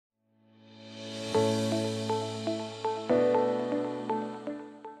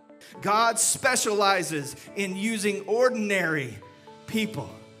God specializes in using ordinary people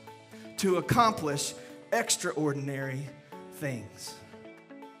to accomplish extraordinary things.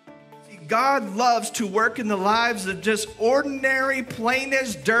 See, God loves to work in the lives of just ordinary, plain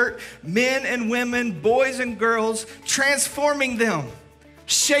as dirt men and women, boys and girls, transforming them,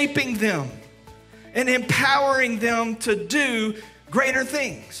 shaping them, and empowering them to do greater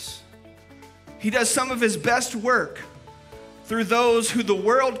things. He does some of his best work through those who the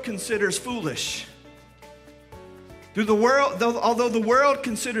world considers foolish. Although the world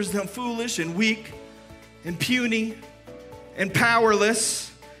considers them foolish and weak and puny and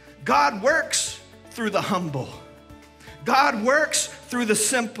powerless, God works through the humble. God works through the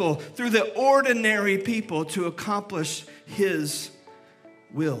simple, through the ordinary people to accomplish his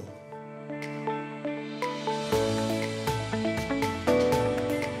will.